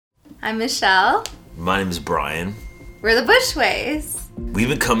I'm Michelle. My name is Brian. We're the Bushways. We've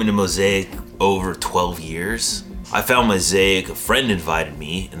been coming to Mosaic over 12 years. I found Mosaic, a friend invited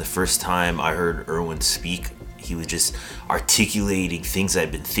me, and the first time I heard Erwin speak, he was just articulating things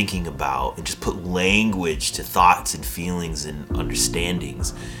I'd been thinking about and just put language to thoughts and feelings and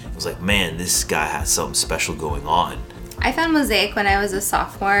understandings. I was like, man, this guy has something special going on. I found Mosaic when I was a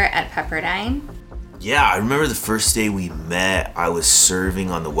sophomore at Pepperdine. Yeah, I remember the first day we met, I was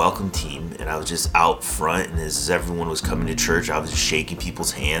serving on the welcome team and I was just out front, and as everyone was coming to church, I was just shaking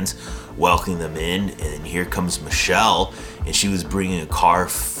people's hands, welcoming them in, and then here comes Michelle, and she was bringing a car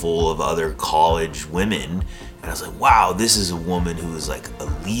full of other college women, and I was like, wow, this is a woman who is like a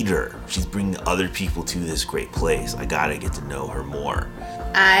leader. She's bringing other people to this great place. I gotta get to know her more.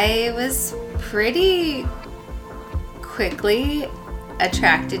 I was pretty quickly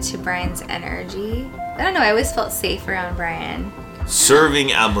attracted to Brian's energy. I don't know, I always felt safe around Brian.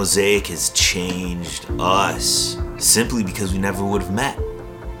 Serving at Mosaic has changed us simply because we never would have met.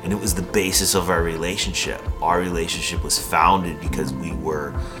 And it was the basis of our relationship. Our relationship was founded because we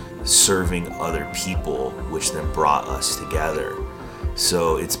were serving other people, which then brought us together.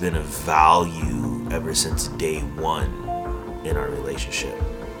 So it's been a value ever since day one in our relationship.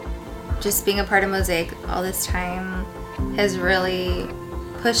 Just being a part of Mosaic all this time has really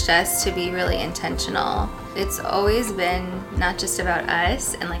pushed us to be really intentional. It's always been not just about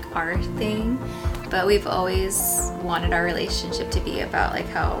us and like our thing, but we've always wanted our relationship to be about like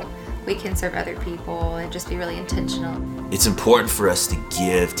how we can serve other people and just be really intentional. It's important for us to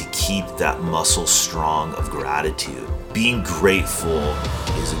give, to keep that muscle strong of gratitude. Being grateful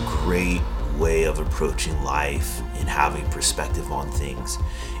is a great way of approaching life and having perspective on things.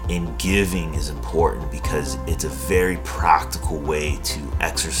 And giving is important because it's a very practical way to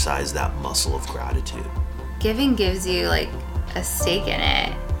exercise that muscle of gratitude. Giving gives you like a stake in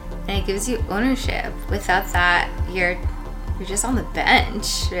it, and it gives you ownership. Without that, you're just on the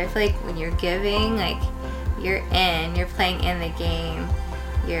bench. I feel like when you're giving, like you're playing in the game,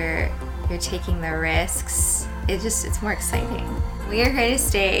 you're taking the risks. It's more exciting. We are here to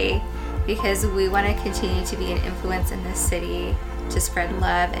stay because we want to continue to be an influence in this city, to spread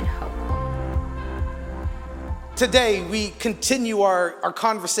love and hope. Today, we continue our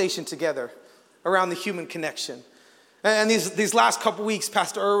conversation together around the human connection. And these last couple weeks,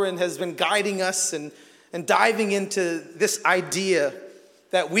 Pastor Erwin has been guiding us and diving into this idea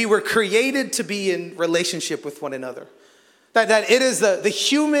that we were created to be in relationship with one another. That it is the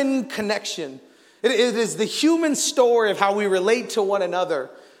human connection. It is the human story of how we relate to one another.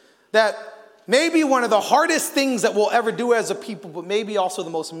 That maybe one of the hardest things that we'll ever do as a people, but maybe also the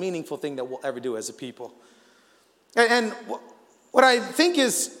most meaningful thing that we'll ever do as a people. And what I think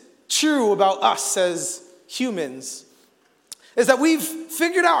is true about us as humans is that we've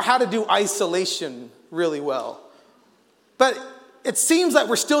figured out how to do isolation really well. But it seems like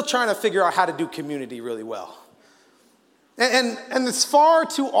we're still trying to figure out how to do community really well. And it's far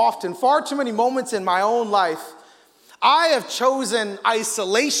too often, far too many moments in my own life, I have chosen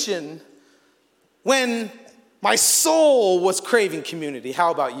isolation when my soul was craving community.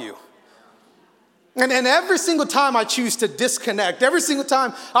 How about you? And every single time I choose to disconnect, every single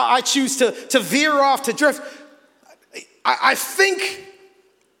time I choose to veer off, to drift, I think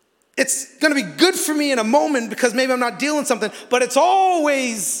it's going to be good for me in a moment because maybe I'm not dealing with something, but it's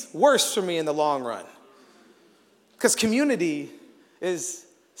always worse for me in the long run. Because community is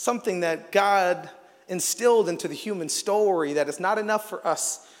something that God instilled into the human story, that it's not enough for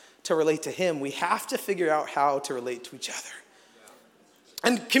us to relate to him. We have to figure out how to relate to each other.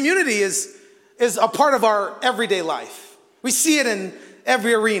 And community is a part of our everyday life. We see it in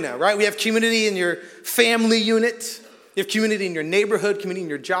every arena, right? We have community in your family unit. You have community in your neighborhood, community in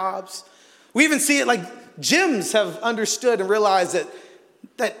your jobs. We even see it like gyms have understood and realized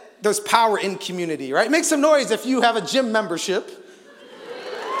that there's power in community, right? Make some noise if you have a gym membership.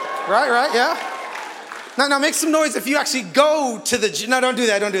 Right, yeah. Now make some noise if you actually go to the gym. No, don't do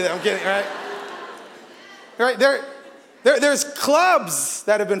that, I'm kidding, all right? All right, there's clubs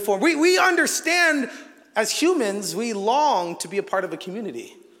that have been formed. We understand as humans, we long to be a part of a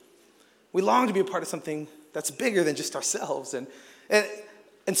community. We long to be a part of something that's bigger than just ourselves. And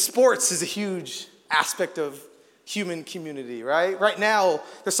sports is a huge aspect of human community, right? Right now,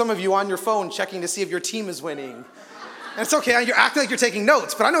 there's some of you on your phone checking to see if your team is winning. And it's okay, you're acting like you're taking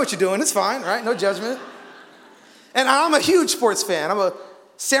notes, but I know what you're doing, it's fine, right? No judgment. And I'm a huge sports fan. I'm a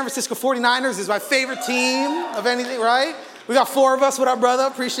San Francisco 49ers is my favorite team of anything, right? We got 4 of us with our brother,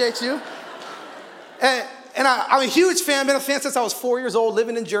 appreciate you. And I'm a huge fan, been a fan since I was 4 years old,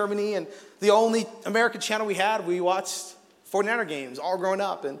 living in Germany, and the only American channel we had, we watched 49er games all growing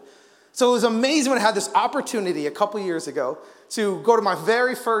up. And So it was amazing when I had this opportunity a couple years ago to go to my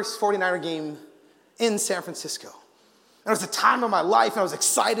very first 49er game in San Francisco. And it was the time of my life, and I was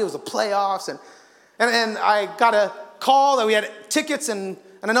excited. It was the playoffs, and I got a call that we had tickets, and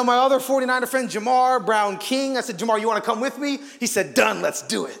I know my other 49er friend, Jamar Brown King. I said, Jamar, you want to come with me? He said, done, let's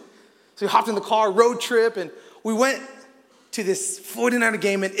do it. So we hopped in the car, road trip, and we went to this 49er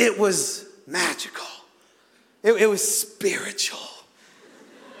game, and it was magical. It was spiritual.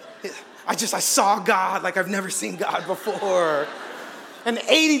 I saw God like I've never seen God before. And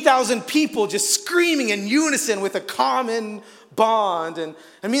 80,000 people just screaming in unison with a common bond. And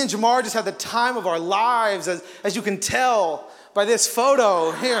me and Jamar just had the time of our lives, as you can tell by this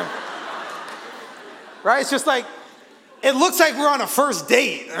photo here. Right? It's just like, it looks like we're on a first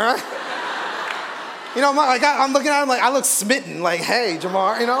date, right? You know, I'm looking at him like, I look smitten, like, hey,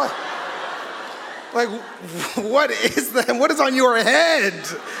 Jamar, you know? Like, what is that? What is on your head?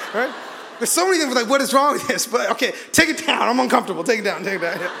 Right? There's so many things like, what is wrong with this? But okay, take it down. I'm uncomfortable. Take it down.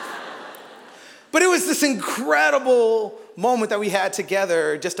 Yeah. But it was this incredible moment that we had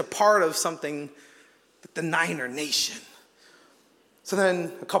together, just a part of something like the Niner Nation. So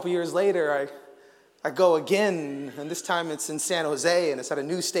then a couple years later, I go again, and this time it's in San Jose, and it's at a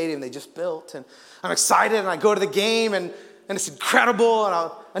new stadium they just built. And I'm excited, and I go to the game, and it's incredible,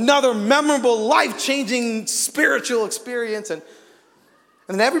 and another memorable, life-changing spiritual experience. And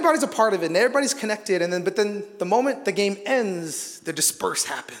then everybody's a part of it, and everybody's connected. But then the moment the game ends, the disperse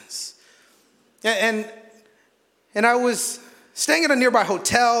happens. And I was staying at a nearby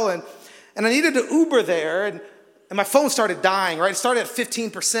hotel, and I needed to Uber there, and my phone started dying, right? It started at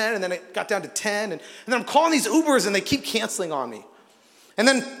 15%, and then it got down to 10. And then I'm calling these Ubers, and they keep canceling on me. And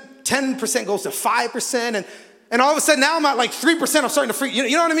then 10% goes to 5%, and all of a sudden now I'm at like 3%. I'm starting to freak. You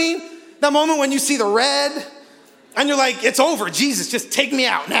know what I mean? That moment when you see the red, and you're like, it's over. Jesus, just take me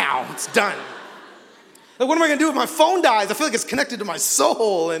out now. It's done. Like, what am I going to do if my phone dies? I feel like it's connected to my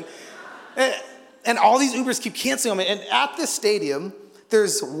soul. And all these Ubers keep canceling on me. And at this stadium,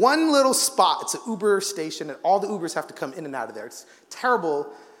 there's one little spot. It's an Uber station, and all the Ubers have to come in and out of there. It's a terrible,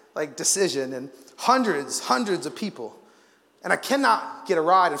 decision, and hundreds of people. And I cannot get a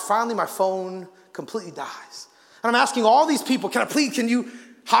ride. And finally, my phone completely dies. And I'm asking all these people, can you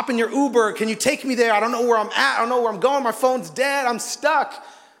hop in your Uber? Can you take me there? I don't know where I'm at. I don't know where I'm going. My phone's dead. I'm stuck.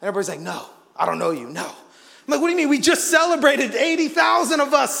 And everybody's like, no, I don't know you. No. I'm like, what do you mean? We just celebrated 80,000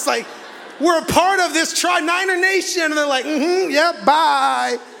 of us. Like, we're a part of this Niner Nation. And they're like, yep,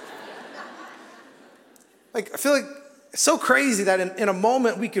 bye. I feel like it's so crazy that in a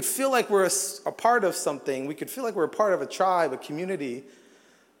moment we could feel like we're a part of something. We could feel like we're a part of a tribe, a community.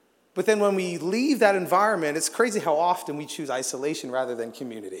 But then when we leave that environment, it's crazy how often we choose isolation rather than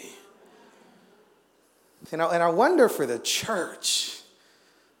community. And I wonder for the church,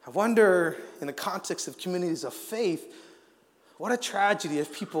 I wonder in the context of communities of faith, what a tragedy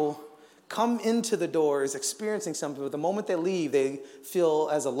if people come into the doors experiencing something, but the moment they leave, they feel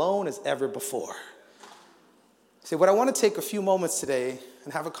as alone as ever before. See, what I want to take a few moments today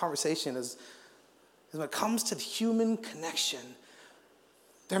and have a conversation is when it comes to the human connection,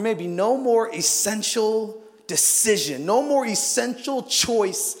 there may be no more essential decision, no more essential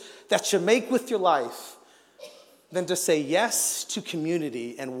choice that you make with your life than to say yes to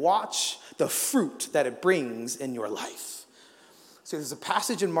community and watch the fruit that it brings in your life. So there's a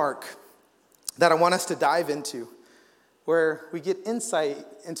passage in Mark that I want us to dive into where we get insight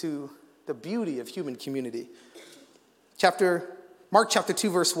into the beauty of human community. Mark chapter 2,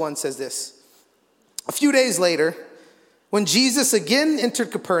 verse 1 says this. A few days later, when Jesus again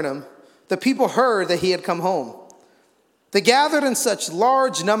entered Capernaum, the people heard that he had come home. They gathered in such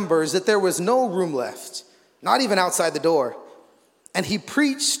large numbers that there was no room left, not even outside the door. And he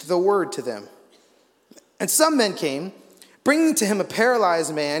preached the word to them. And some men came, bringing to him a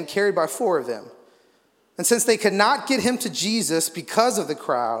paralyzed man carried by 4 of them. And since they could not get him to Jesus because of the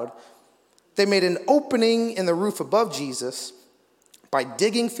crowd, they made an opening in the roof above Jesus by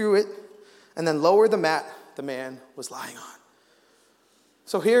digging through it and then lowered the mat the man was lying on.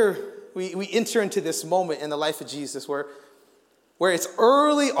 So here we enter into this moment in the life of Jesus where it's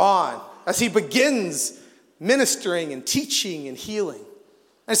early on as he begins ministering and teaching and healing.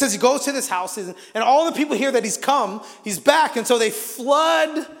 And it says he goes to this house and all the people hear that he's come, he's back, and so they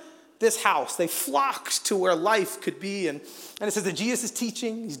flood this house. They flock to where life could be. And it says that Jesus is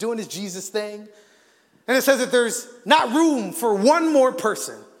teaching, he's doing his Jesus thing. And it says that there's not room for one more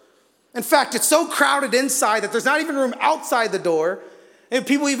person. In fact, it's so crowded inside that there's not even room outside the door. And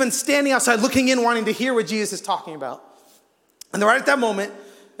people even standing outside looking in, wanting to hear what Jesus is talking about. And right at that moment,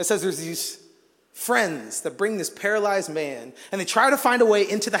 it says there's these friends that bring this paralyzed man, and they try to find a way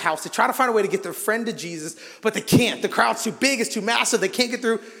into the house. They try to find a way to get their friend to Jesus, but they can't. The crowd's too big, it's too massive, they can't get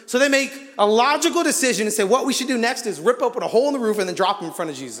through. So they make a logical decision and say, what we should do next is rip open a hole in the roof and then drop him in front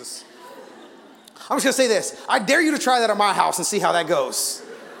of Jesus. I'm just gonna say this. I dare you to try that at my house and see how that goes.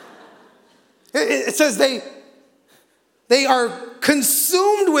 It says they are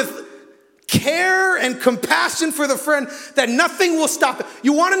consumed with care and compassion for the friend that nothing will stop it.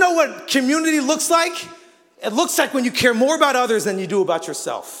 You want to know what community looks like? It looks like when you care more about others than you do about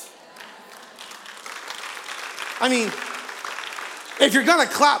yourself. I mean, if you're going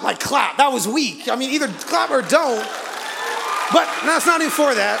to clap, like clap. That was weak. I mean, either clap or don't. But no, it's not even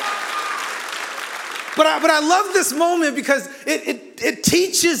for that. But I love this moment because it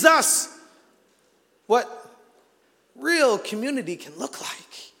teaches us what real community can look like.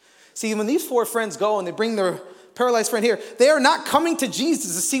 See, when these four friends go and they bring their paralyzed friend here, they are not coming to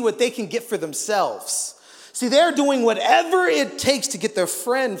Jesus to see what they can get for themselves. See, they're doing whatever it takes to get their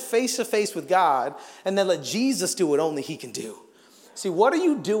friend face to face with God and then let Jesus do what only he can do. See, what are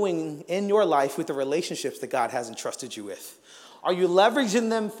you doing in your life with the relationships that God has entrusted you with? Are you leveraging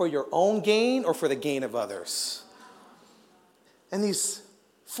them for your own gain or for the gain of others? And these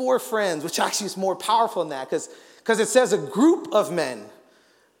four friends, which actually is more powerful than that, because it says a group of men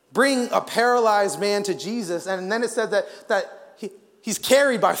bring a paralyzed man to Jesus, and then it says that he's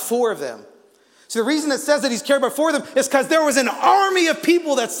carried by four of them. So the reason it says that he's carried by four of them is because there was an army of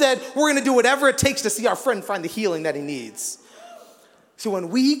people that said, we're going to do whatever it takes to see our friend find the healing that he needs. So when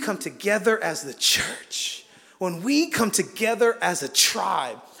we come together as the church, when we come together as a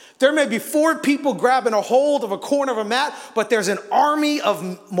tribe, there may be four people grabbing a hold of a corner of a mat, but there's an army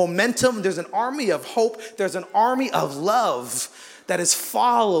of momentum, there's an army of hope, there's an army of love that is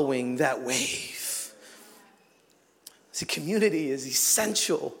following that wave. See, community is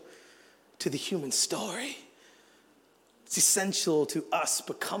essential to the human story. It's essential to us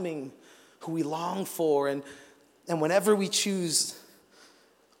becoming who we long for. And whenever we choose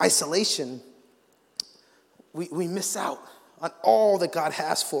isolation, we miss out on all that God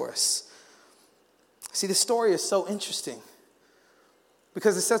has for us. See, the story is so interesting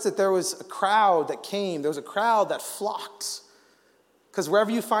because it says that there was a crowd that came. There was a crowd that flocked. Because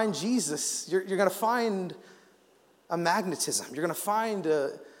wherever you find Jesus, you're going to find a magnetism. You're going to find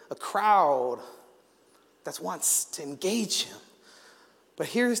a crowd that wants to engage him. But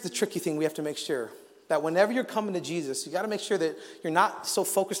here's the tricky thing we have to make sure. That whenever you're coming to Jesus, you got to make sure that you're not so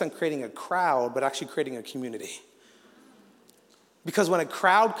focused on creating a crowd, but actually creating a community. Because when a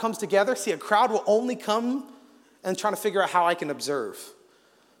crowd comes together, see, a crowd will only come and try to figure out how I can observe.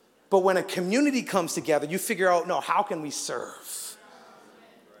 But when a community comes together, you figure out, no, how can we serve?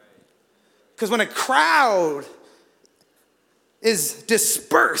 Because when a crowd is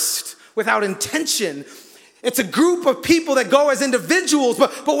dispersed without intention, it's a group of people that go as individuals,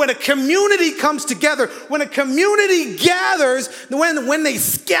 but when a community comes together, when a community gathers, when they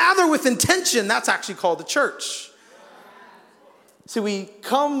gather with intention, that's actually called the church. So we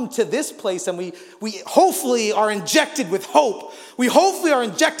come to this place and we hopefully are injected with hope. We hopefully are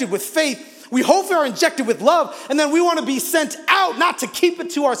injected with faith. We hopefully are injected with love. And then we want to be sent out, not to keep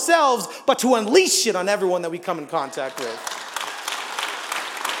it to ourselves, but to unleash it on everyone that we come in contact with.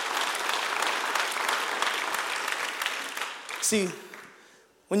 See,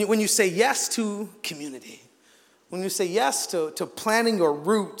 when you say yes to community, when you say yes to planting your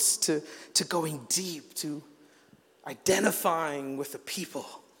roots, to going deep, to identifying with the people,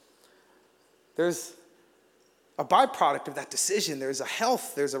 there's a byproduct of that decision. There's a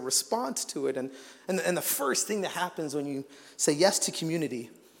health, there's a response to it. And the first thing that happens when you say yes to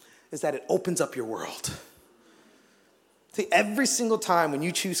community is that it opens up your world. See, every single time when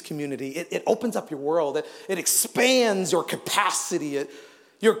you choose community, it opens up your world. It expands your capacity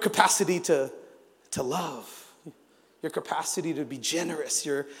to love, your capacity to be generous,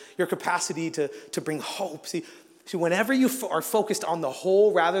 your capacity to bring hope. See, whenever you are focused on the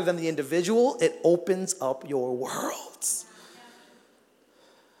whole rather than the individual, it opens up your worlds.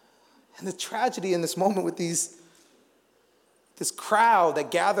 And the tragedy in this moment with this crowd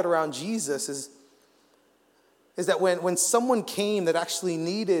that gathered around Jesus is that when someone came that actually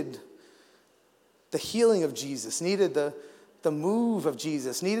needed the healing of Jesus, needed the move of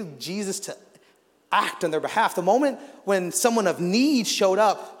Jesus, needed Jesus to act on their behalf, the moment when someone of need showed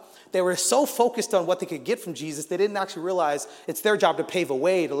up, they were so focused on what they could get from Jesus, they didn't actually realize it's their job to pave a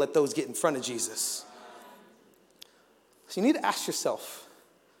way to let those get in front of Jesus. So you need to ask yourself,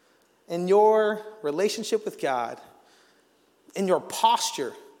 in your relationship with God, in your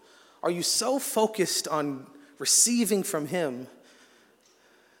posture, are you so focused on receiving from him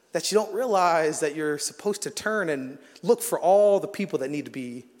that you don't realize that you're supposed to turn and look for all the people that need to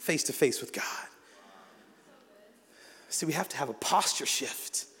be face to face with God. See, we have to have a posture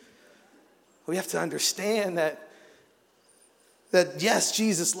shift. We have to understand that yes,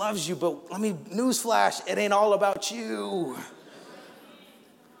 Jesus loves you, but let me newsflash, it ain't all about you.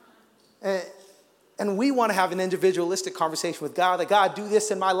 And we want to have an individualistic conversation with God, like, God, do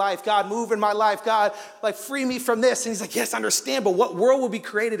this in my life. God, move in my life. God, like, free me from this. And he's like, yes, I understand, but what world would be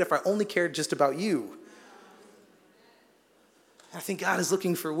created if I only cared just about you? And I think God is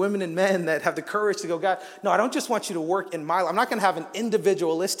looking for women and men that have the courage to go, God, no, I don't just want you to work in my life. I'm not going to have an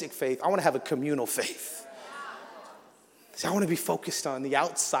individualistic faith. I want to have a communal faith. See, I want to be focused on the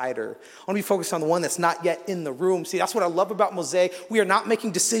outsider. I want to be focused on the one that's not yet in the room. See, that's what I love about Mosaic. We are not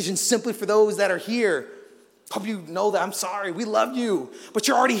making decisions simply for those that are here. Hope you know that. I'm sorry. We love you, but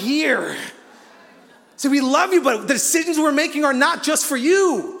you're already here. See, we love you, but the decisions we're making are not just for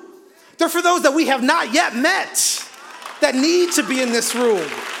you. They're for those that we have not yet met, that need to be in this room.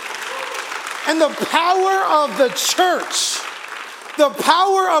 And the power of the church, the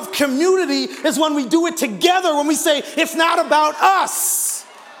power of community is when we do it together, when we say, it's not about us.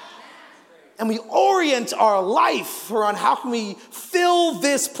 And we orient our life around how can we fill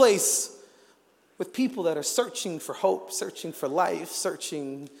this place with people that are searching for hope, searching for life,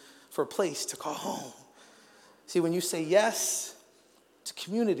 searching for a place to call home. See, when you say yes to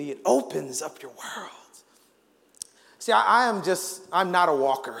community, it opens up your world. See, I'm not a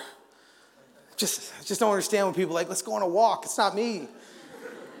walker. I just don't understand when people are like, let's go on a walk. It's not me.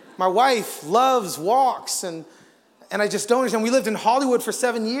 My wife loves walks, and I just don't understand. We lived in Hollywood for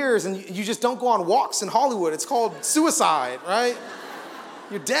 7 years, and you just don't go on walks in Hollywood. It's called suicide, right?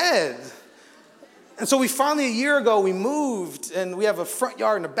 You're dead. And so we finally, a year ago, we moved, and we have a front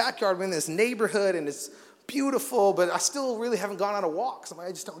yard and a backyard. We're in this neighborhood, and it's beautiful, but I still really haven't gone on a walk. So I'm like,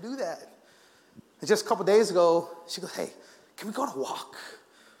 I just don't do that. And just a couple days ago, she goes, hey, can we go on a walk?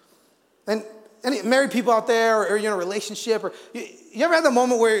 And any married people out there, or you're in a relationship, or you ever had the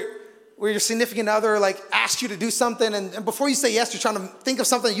moment where your significant other like asked you to do something, and before you say yes, you're trying to think of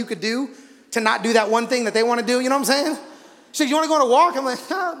something you could do to not do that one thing that they want to do? You know what I'm saying? She said, you want to go on a walk? I'm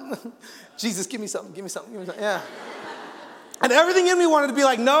like, Jesus, give me something. Yeah. And everything in me wanted to be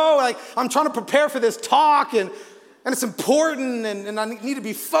like, no, like I'm trying to prepare for this talk, and it's important, and I need to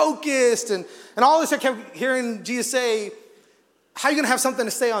be focused, and all this. I kept hearing Jesus say, how are you going to have something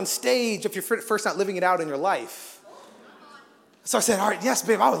to say on stage if you're first not living it out in your life? So I said, all right, yes,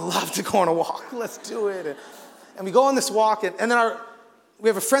 babe, I would love to go on a walk. Let's do it. And we go on this walk, and then we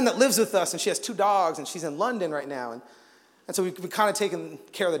have a friend that lives with us, and she has 2 dogs, and she's in London right now. And so we kind of taken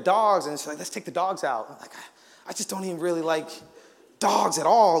care of the dogs, and she's like, let's take the dogs out. I'm like, I just don't even really like dogs at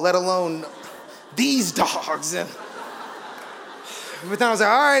all, let alone these dogs. But then I was like,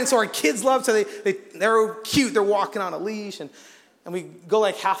 all right. And so our kids love, so they're cute. They're walking on a leash, and we go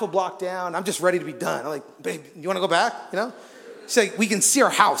like half a block down. I'm just ready to be done. I'm like, babe, you want to go back? You know? She's like, we can see our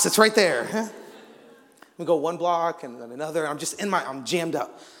house. It's right there. We go 1 block and then another. I'm jammed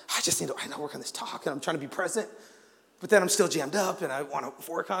up. I know work on this talk, and I'm trying to be present, but then I'm still jammed up, and I want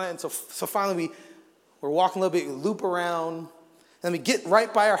to work on it. And so finally we're walking a little bit, we loop around, and then we get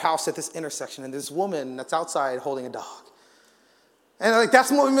right by our house at this intersection, and there's this woman that's outside holding a dog. And like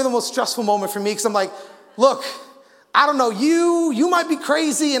that's maybe the most stressful moment for me, because I'm like, look, I don't know you might be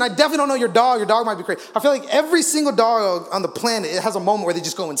crazy, and I definitely don't know your dog might be crazy. I feel like every single dog on the planet, it has a moment where they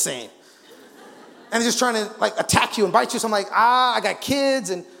just go insane. And they're just trying to like attack you and bite you. So I'm like, I got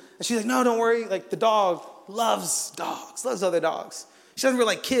kids, and she's like, no, don't worry, like the dog loves other dogs. She doesn't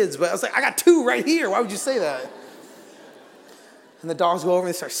really like kids, but I was like, I got 2 right here, why would you say that? And the dogs go over and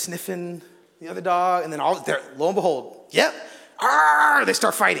they start sniffing the other dog, and then lo and behold, yep, they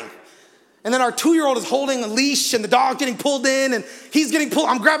start fighting. And then our 2-year-old is holding a leash, and the dog getting pulled in, and he's getting pulled.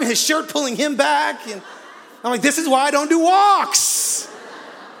 I'm grabbing his shirt, pulling him back. And I'm like, this is why I don't do walks.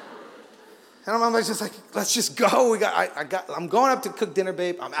 And I'm just like, let's just go. I'm going up to cook dinner,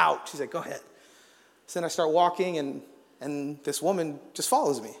 babe. I'm out. She's like, go ahead. So then I start walking, and this woman just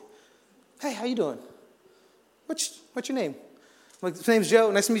follows me. Hey, how you doing? What's your name? I'm like, his name's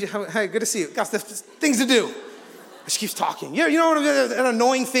Joe. Nice to meet you. Hey, good to see you. Got things to do. She keeps talking. Yeah, you know what an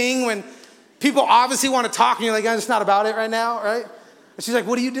annoying thing when people obviously want to talk, and you're like, I'm just not about it right now, right? And she's like,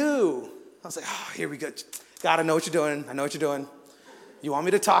 what do you do? I was like, oh, here we go. God, I know what you're doing. I know what you're doing. You want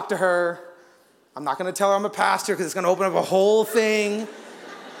me to talk to her? I'm not going to tell her I'm a pastor because it's going to open up a whole thing. I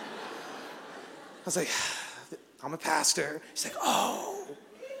was like, I'm a pastor. She's like, oh,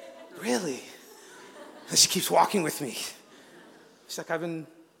 really? And she keeps walking with me. She's like, I've been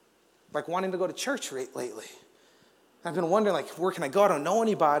like wanting to go to church lately. I've been wondering, like, where can I go? I don't know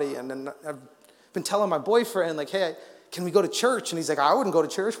anybody. And then I've been telling my boyfriend, like, hey, can we go to church? And he's like, I wouldn't go to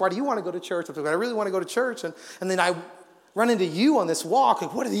church. Why do you want to go to church? I'm like, I really want to go to church. And then I run into you on this walk.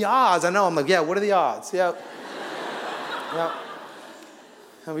 Like, what are the odds? I know. I'm like, yeah, what are the odds? Yep. Yep.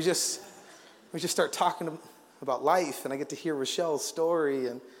 And we just start talking about life. And I get to hear Rochelle's story.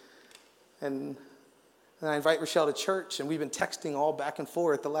 And I invite Rochelle to church. And we've been texting all back and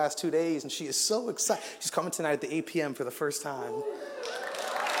forth the last 2 days. And she is so excited. She's coming tonight at the 8 p.m. for the first time.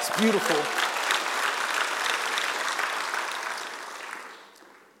 It's beautiful.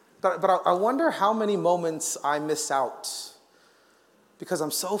 But I wonder how many moments I miss out because I'm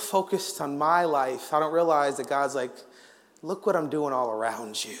so focused on my life, I don't realize that God's like, look what I'm doing all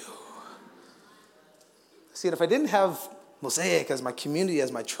around you. See, and if I didn't have Mosaic as my community,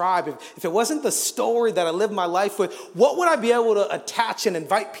 as my tribe, if it wasn't the story that I live my life with, what would I be able to attach and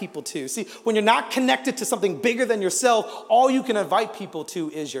invite people to? See, when you're not connected to something bigger than yourself, all you can invite people to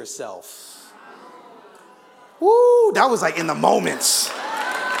is yourself. Woo, that was like in the moments.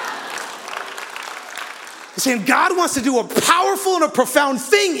 He's saying God wants to do a powerful and a profound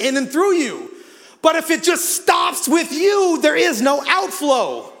thing in and through you. But if it just stops with you, there is no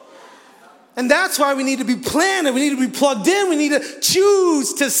outflow. And that's why we need to be planted. We need to be plugged in. We need to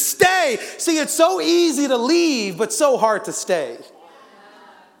choose to stay. See, it's so easy to leave, but so hard to stay.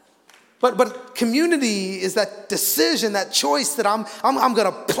 But community is that decision, that choice that I'm going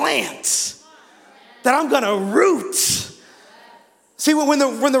to plant, that I'm going to root. See, when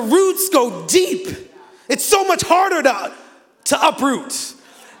the roots go deep, it's so much harder to uproot.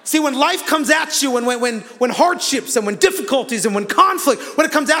 See, when life comes at you and when hardships and when difficulties and when conflict, when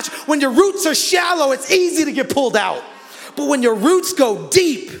it comes at you, when your roots are shallow, it's easy to get pulled out. But when your roots go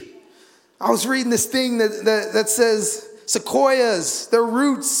deep, I was reading this thing that says sequoias, their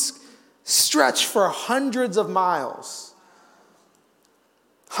roots stretch for hundreds of miles.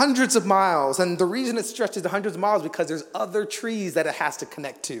 Hundreds of miles. And the reason it stretches to hundreds of miles is because there's other trees that it has to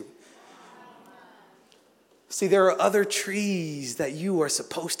connect to. See, there are other trees that you are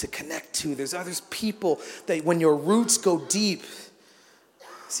supposed to connect to. There's other people that when your roots go deep,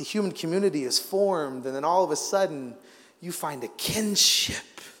 see, human community is formed, and then all of a sudden, you find a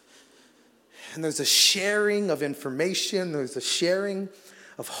kinship. And there's a sharing of information. There's a sharing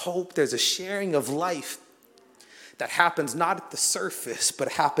of hope. There's a sharing of life that happens not at the surface,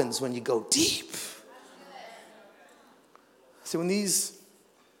 but happens when you go deep. See, when these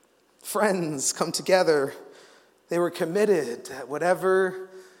friends come together, they were committed that whatever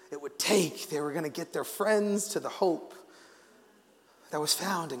it would take, they were going to get their friends to the hope that was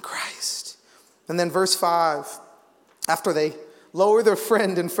found in Christ. And then verse 5, after they lower their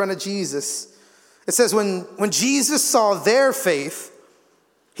friend in front of Jesus, it says, when Jesus saw their faith,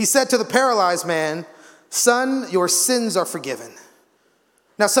 he said to the paralyzed man, "Son, your sins are forgiven."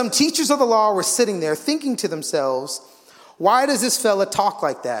 Now some teachers of the law were sitting there thinking to themselves, "Why does this fella talk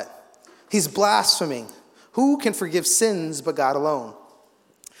like that? He's blaspheming. Who can forgive sins but God alone?"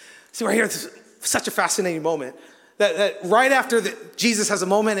 See, right here, it's such a fascinating moment. That right after Jesus has a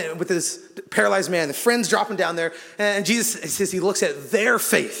moment with this paralyzed man, the friends drop him down there, and Jesus says he looks at their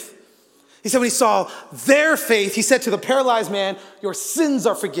faith. He said when he saw their faith, he said to the paralyzed man, "Your sins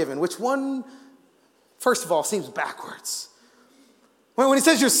are forgiven," which one, first of all, seems backwards. When he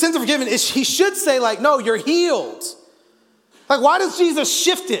says your sins are forgiven, he should say like, no, you're healed. Like, why does Jesus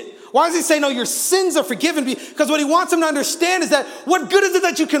shift it? Why does he say, no, your sins are forgiven? Because what he wants them to understand is that what good is it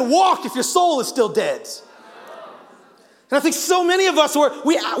that you can walk if your soul is still dead? And I think so many of us,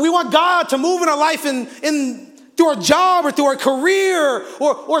 we want God to move in our life through our job or through our career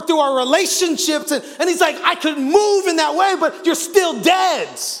or through our relationships. And he's like, I could move in that way, but you're still dead.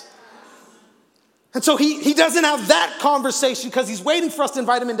 And so he doesn't have that conversation because he's waiting for us to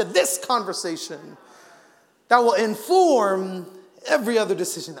invite him into this conversation that will inform every other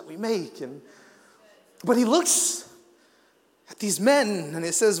decision that we make. But he looks at these men, and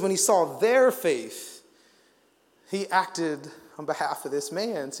it says when he saw their faith, he acted on behalf of this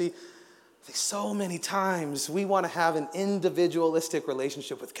man. See, I think so many times we want to have an individualistic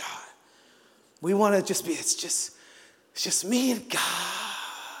relationship with God. We want to just be, it's just me and God.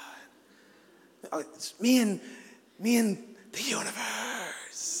 It's me and the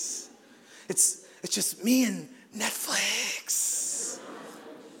universe. It's just me and Netflix.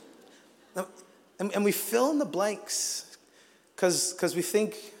 And we fill in the blanks because we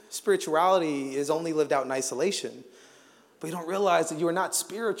think spirituality is only lived out in isolation. But you don't realize that you are not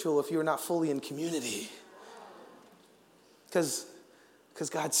spiritual if you are not fully in community. Because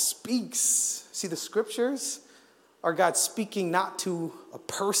God speaks. See, the scriptures are God speaking not to a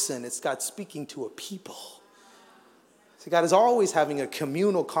person, it's God speaking to a people. See, God is always having a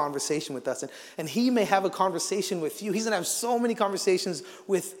communal conversation with us, and he may have a conversation with you. He's going to have so many conversations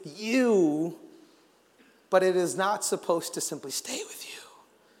with you, but it is not supposed to simply stay with you.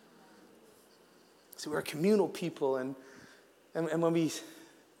 So we're a communal people, and when we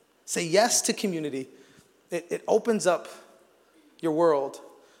say yes to community, it opens up your world.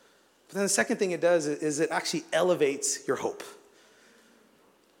 But then the second thing it does is it actually elevates your hope.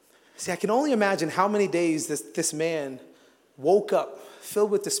 See, I can only imagine how many days this man woke up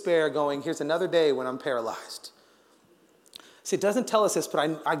filled with despair going, here's another day when I'm paralyzed. See, it doesn't tell us this,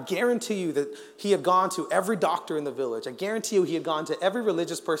 but I guarantee you that he had gone to every doctor in the village. I guarantee you he had gone to every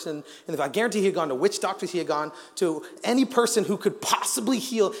religious person in the village. I guarantee he had gone to witch doctors. He had gone to any person who could possibly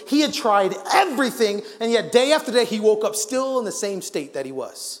heal. He had tried everything, and yet day after day he woke up still in the same state that he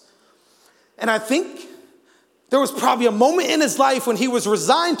was. And I think there was probably a moment in his life when he was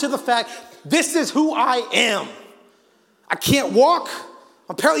resigned to the fact, this is who I am. I can't walk.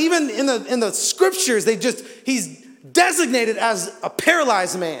 Even in the scriptures, he's designated as a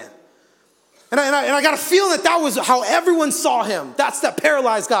paralyzed man. And I got a feeling that was how everyone saw him. That's that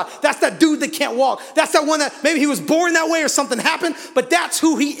paralyzed guy. That's that dude that can't walk. That's that one that maybe he was born that way or something happened, but that's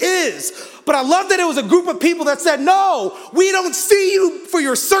who he is. But I love that it was a group of people that said, no, we don't see you for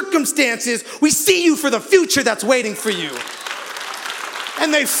your circumstances. We see you for the future that's waiting for you.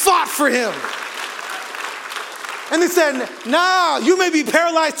 And they fought for him. And they said, no, you may be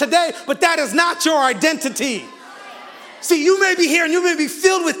paralyzed today, but that is not your identity. See, you may be here and you may be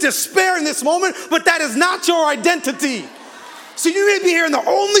filled with despair in this moment, but that is not your identity. So you may be here and the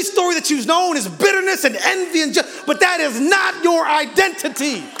only story that you've known is bitterness and envy, but that is not your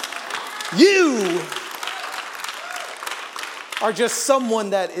identity. You are just someone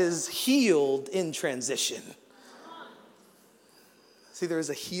that is healed in transition. See, there is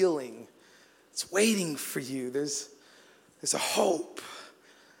a healing. It's waiting for you. There's a hope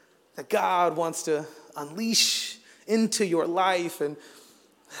that God wants to unleash into your life. And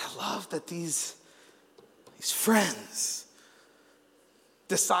I love that these friends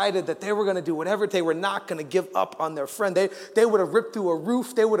decided that they were going to do whatever. They were not going to give up on their friend. They would have ripped through a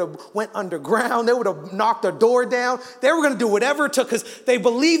roof. They would have went underground. They would have knocked a door down. They were going to do whatever it took because they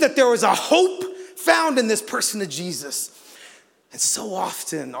believed that there was a hope found in this person of Jesus. And so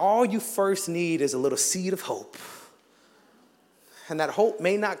often, all you first need is a little seed of hope. And that hope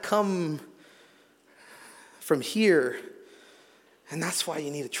may not come from here. And that's why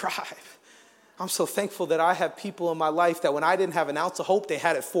you need a tribe. I'm so thankful that I have people in my life that when I didn't have an ounce of hope, they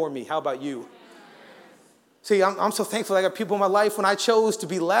had it for me. How about you? See, I'm so thankful I got people in my life when I chose to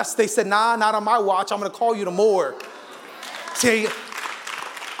be less. They said, nah, not on my watch. I'm going to call you to more. See,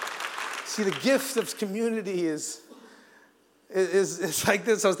 the gift of community is like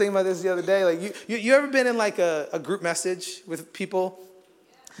this. I was thinking about this the other day. Like you ever been in like a group message with people?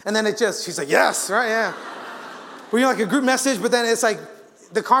 And then she's like, yes, right, yeah. Where you're like a group message, but then it's like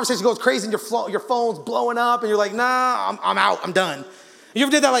the conversation goes crazy and your phone's blowing up and you're like, nah, I'm out, I'm done. You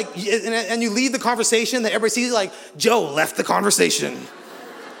ever did that and you leave the conversation that everybody sees like, Joe left the conversation. And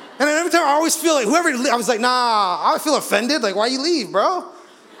then every time I always feel like I was like, nah, I feel offended. Like, why you leave, bro?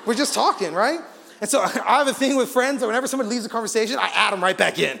 We're just talking, right? And so I have a thing with friends that whenever somebody leaves the conversation, I add them right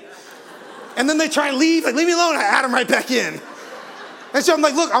back in. And then they try and leave, like, leave me alone, I add them right back in. And so I'm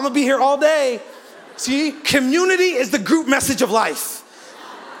like, look, I'm gonna be here all day. See, community is the group message of life.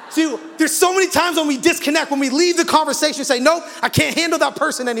 See, there's so many times when we disconnect, when we leave the conversation, say, nope, I can't handle that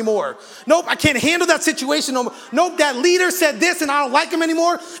person anymore. Nope, I can't handle that situation no more. Nope, that leader said this and I don't like him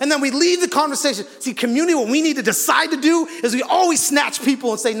anymore. And then we leave the conversation. See, community, what we need to decide to do is we always snatch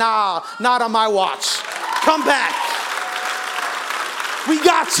people and say, nah, not on my watch. Come back. We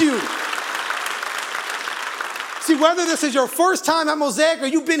got you. See, whether this is your first time at Mosaic or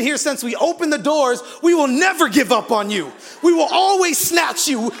you've been here since we opened the doors, we will never give up on you. We will always snatch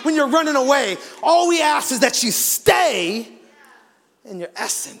you when you're running away. All we ask is that you stay in your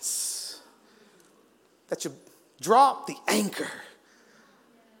essence, that you drop the anchor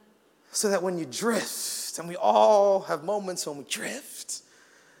so that when you drift, and we all have moments when we drift,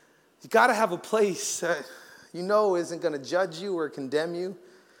 you got to have a place that you know isn't going to judge you or condemn you,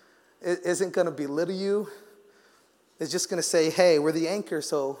 it isn't going to belittle you. It's just going to say, hey, we're the anchor,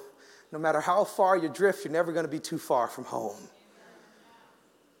 so no matter how far you drift, you're never going to be too far from home.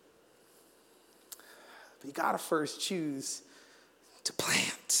 But you got to first choose to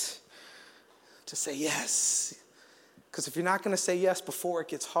plant, to say yes. Because if you're not going to say yes before it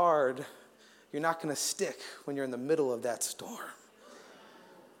gets hard, you're not going to stick when you're in the middle of that storm.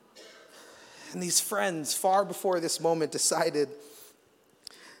 And these friends, far before this moment, decided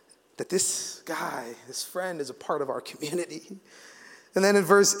that this guy, this friend, is a part of our community. And then in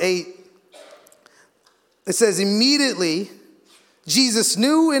verse 8, it says, immediately Jesus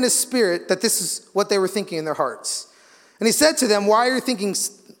knew in his spirit that this is what they were thinking in their hearts. And he said to them, why are you thinking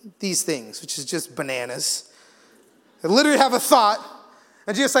these things? Which is just bananas. They literally have a thought,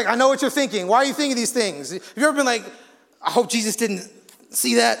 and Jesus like, I know what you're thinking. Why are you thinking these things? Have you ever been like, I hope Jesus didn't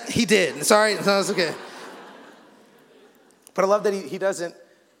see that? He did. It's all right. No, it's okay. But I love that he doesn't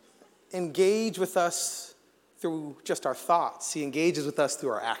engage with us through just our thoughts. He engages with us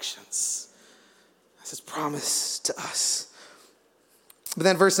through our actions. That's his promise to us. But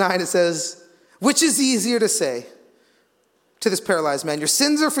then verse 9, it says, which is easier to say to this paralyzed man, your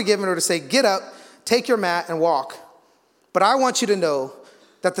sins are forgiven, or to say, get up, take your mat and walk? But I want you to know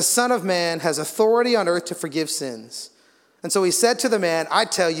that the Son of Man has authority on earth to forgive sins. And so he said to the man, I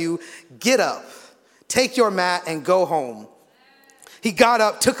tell you, get up, take your mat and go home. He got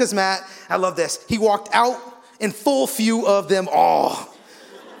up, took his mat. I love this. He walked out in full view of them all.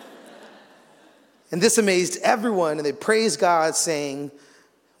 And this amazed everyone, and they praised God, saying,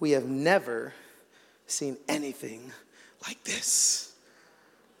 we have never seen anything like this.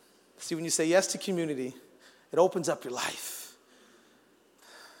 See, when you say yes to community, it opens up your life.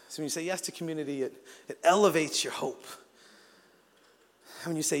 So when you say yes to community, it elevates your hope.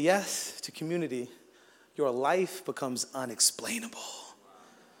 And when you say yes to community, your life becomes unexplainable.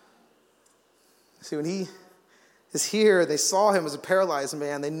 See, when he is here, they saw him as a paralyzed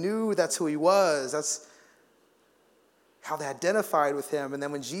man. They knew that's who he was. That's how they identified with him. And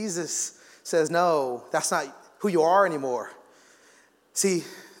then when Jesus says, no, that's not who you are anymore. See,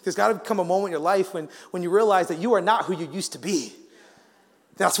 there's got to come a moment in your life when you realize that you are not who you used to be.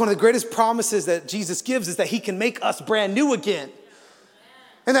 That's one of the greatest promises that Jesus gives, is that he can make us brand new again.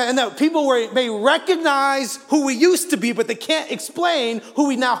 And that people may recognize who we used to be, but they can't explain who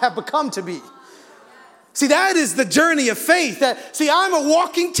we now have become to be. See, that is the journey of faith. I'm a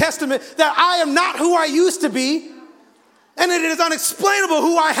walking testament that I am not who I used to be, and it is unexplainable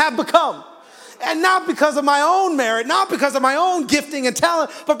who I have become. And not because of my own merit, not because of my own gifting and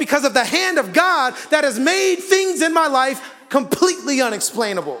talent, but because of the hand of God that has made things in my life completely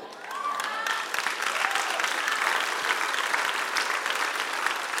unexplainable.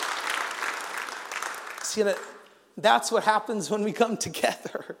 See, that's what happens when we come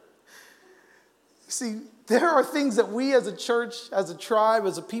together. See, there are things that we as a church, as a tribe,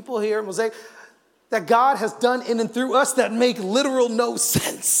 as a people here at Mosaic, that God has done in and through us that make literal no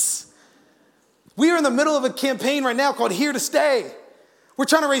sense. We are in the middle of a campaign right now called Here to Stay. We're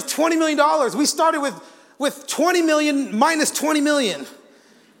trying to raise $20 million. We started with 20 million minus 20 million.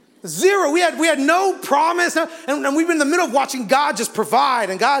 Zero. We had no promise. And we've been in the middle of watching God just provide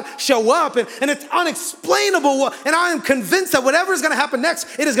and God show up. And it's unexplainable. And I am convinced that whatever is going to happen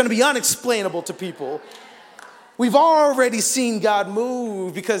next, it is going to be unexplainable to people. We've already seen God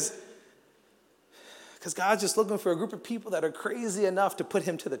move because God's just looking for a group of people that are crazy enough to put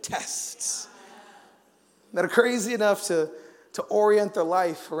him to the tests. That are crazy enough to orient their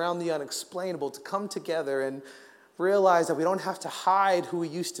life around the unexplainable, to come together and realize that we don't have to hide who we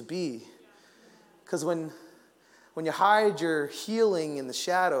used to be. Because when you hide your healing in the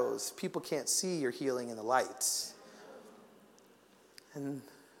shadows, people can't see your healing in the lights. And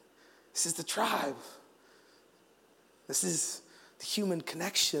this is the tribe. This is the human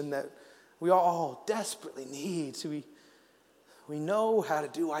connection that we all desperately need. So we know how to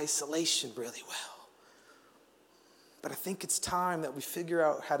do isolation really well. But I think it's time that we figure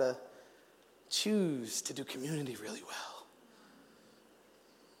out how to choose to do community really well.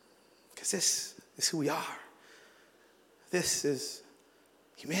 Because this is who we are. This is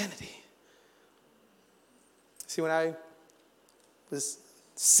humanity. See, when I was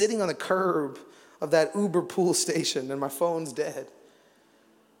sitting on the curb of that Uber pool station and my phone's dead,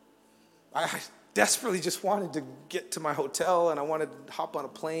 I desperately just wanted to get to my hotel, and I wanted to hop on a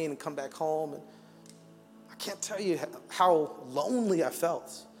plane and come back home. And I can't tell you how lonely I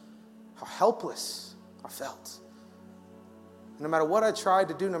felt, how helpless I felt. And no matter what I tried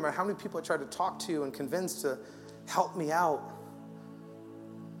to do, no matter how many people I tried to talk to and convince to help me out,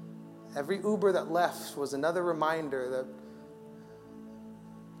 every Uber that left was another reminder that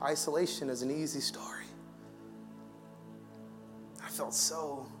isolation is an easy story. I felt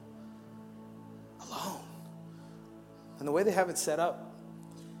so alone. And the way they have it set up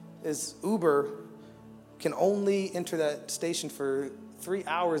is Uber can only enter that station for 3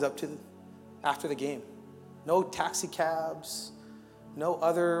 hours up to after the game. No taxi cabs, no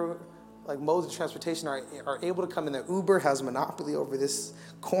other modes of transportation are able to come in there. Uber has monopoly over this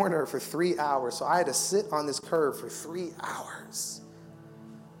corner for 3 hours. So I had to sit on this curb for 3 hours.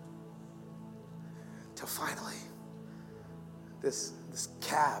 Till finally, this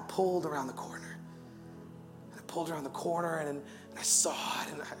cab pulled around the corner. And it pulled around the corner, and I saw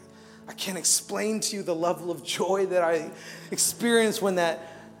it, and I can't explain to you the level of joy that I experienced when that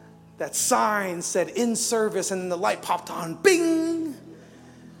sign said in service, and then the light popped on, bing!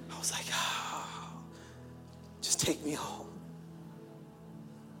 I was like, oh, just take me home.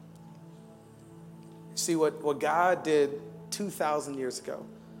 You see, what God did 2,000 years ago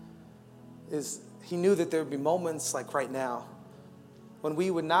is he knew that there would be moments like right now when we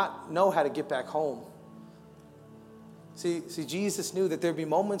would not know how to get back home. See, Jesus knew that there'd be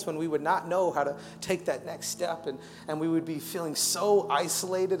moments when we would not know how to take that next step, and we would be feeling so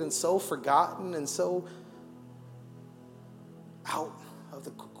isolated and so forgotten and so out of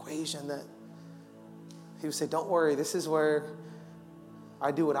the equation that he would say, don't worry, this is where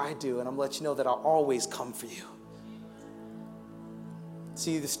I do what I do, and I'm going to let you know that I'll always come for you.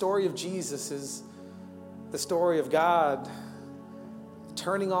 See, the story of Jesus is the story of God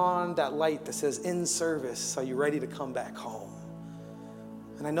turning on that light that says, in service, are you ready to come back home?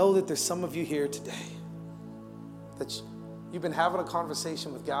 And I know that there's some of you here today that you've been having a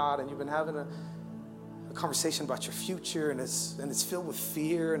conversation with God, and you've been having a conversation about your future, and it's filled with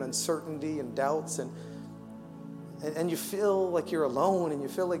fear and uncertainty and doubts, and you feel like you're alone, and you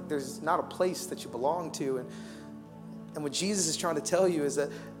feel like there's not a place that you belong to. And what Jesus is trying to tell you is that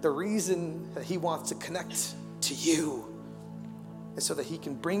the reason that he wants to connect to you is so that he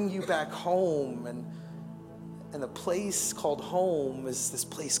can bring you back home. And the place called home is this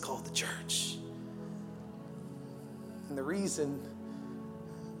place called the church. And the reason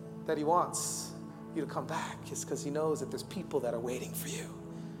that he wants you to come back is because he knows that there's people that are waiting for you.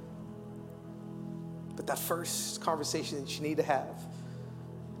 But that first conversation that you need to have,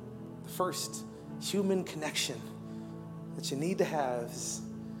 the first human connection that you need to have is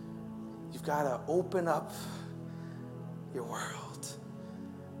you've got to open up your world.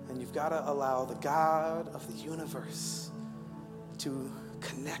 And you've got to allow the God of the universe to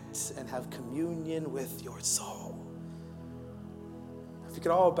connect and have communion with your soul. If we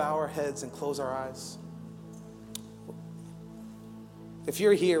could all bow our heads and close our eyes. If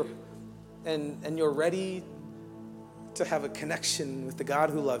you're here and you're ready to have a connection with the God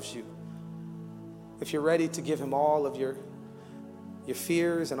who loves you, if you're ready to give him all of your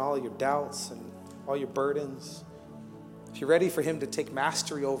fears and all your doubts and all your burdens, if you're ready for him to take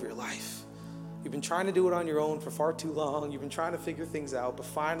mastery over your life, you've been trying to do it on your own for far too long, you've been trying to figure things out, but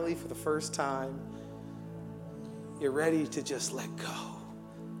finally, for the first time, you're ready to just let go.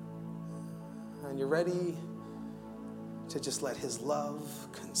 And you're ready to just let his love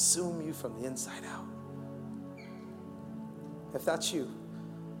consume you from the inside out. If that's you,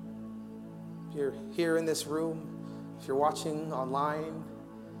 if you're here in this room, if you're watching online,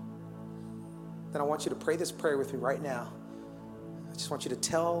 then I want you to pray this prayer with me right now. I just want you to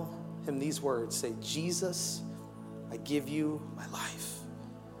tell him these words. Say, Jesus, I give you my life.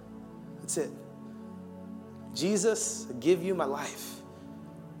 That's it. Jesus, I give you my life.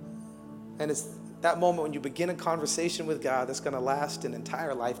 And it's that moment when you begin a conversation with God that's going to last an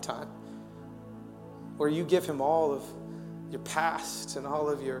entire lifetime, where you give him all of your past and all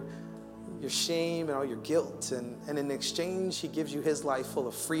of your shame and all your guilt, and in exchange, he gives you his life full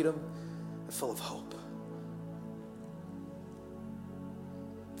of freedom and full of hope.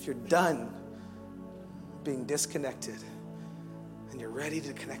 If you're done being disconnected and you're ready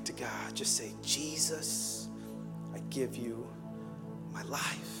to connect to God, just say, Jesus, I give you my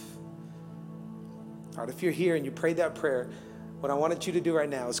life. All right, if you're here and you prayed that prayer, what I wanted you to do right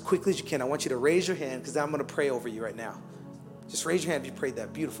now, as quickly as you can, I want you to raise your hand, because I'm going to pray over you right now. Just raise your hand if you prayed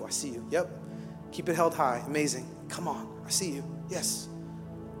that. Beautiful. I see you. Yep. Keep it held high. Amazing. Come on. I see you. Yes.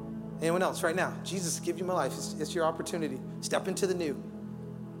 Anyone else right now? Jesus, give you my life. It's your opportunity. Step into the new.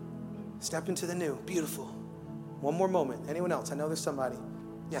 Step into the new. Beautiful. One more moment. Anyone else? I know there's somebody.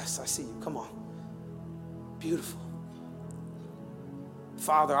 Yes, I see you. Come on. Beautiful.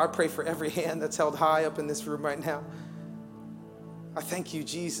 Father, I pray for every hand that's held high up in this room right now. I thank you,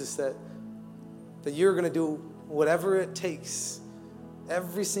 Jesus, that you're going to do whatever it takes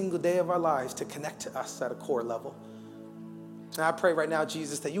every single day of our lives to connect to us at a core level. And I pray right now,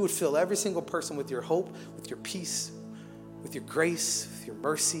 Jesus, that you would fill every single person with your hope, with your peace, with your grace, with your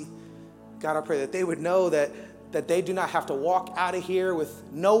mercy. God, I pray that they would know that they do not have to walk out of here with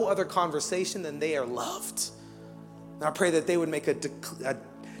no other conversation than they are loved. And I pray that they would make a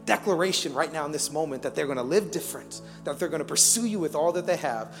declaration right now in this moment that they're going to live different, that they're going to pursue you with all that they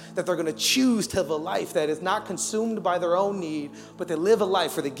have, that they're going to choose to live a life that is not consumed by their own need, but they live a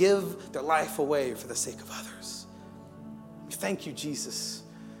life where they give their life away for the sake of others. We thank you, Jesus,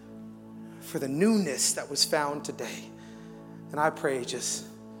 for the newness that was found today. And I pray just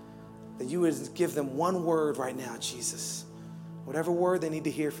that you would give them one word right now, Jesus. Whatever word they need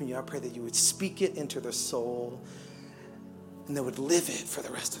to hear from you, I pray that you would speak it into their soul and they would live it for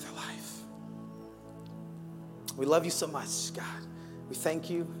the rest of their life. We love you so much, God. We thank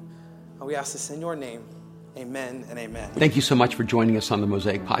you. And we ask this in your name. Amen and amen. Thank you so much for joining us on the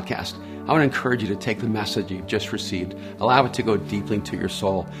Mosaic Podcast. I want to encourage you to take the message you've just received, allow it to go deeply into your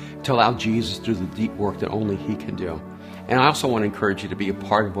soul, to allow Jesus to do the deep work that only He can do. And I also want to encourage you to be a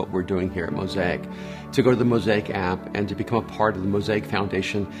part of what we're doing here at Mosaic, to go to the Mosaic app and to become a part of the Mosaic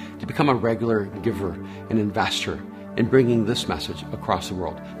Foundation, to become a regular giver and investor in bringing this message across the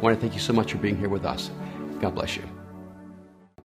world. I want to thank you so much for being here with us. God bless you.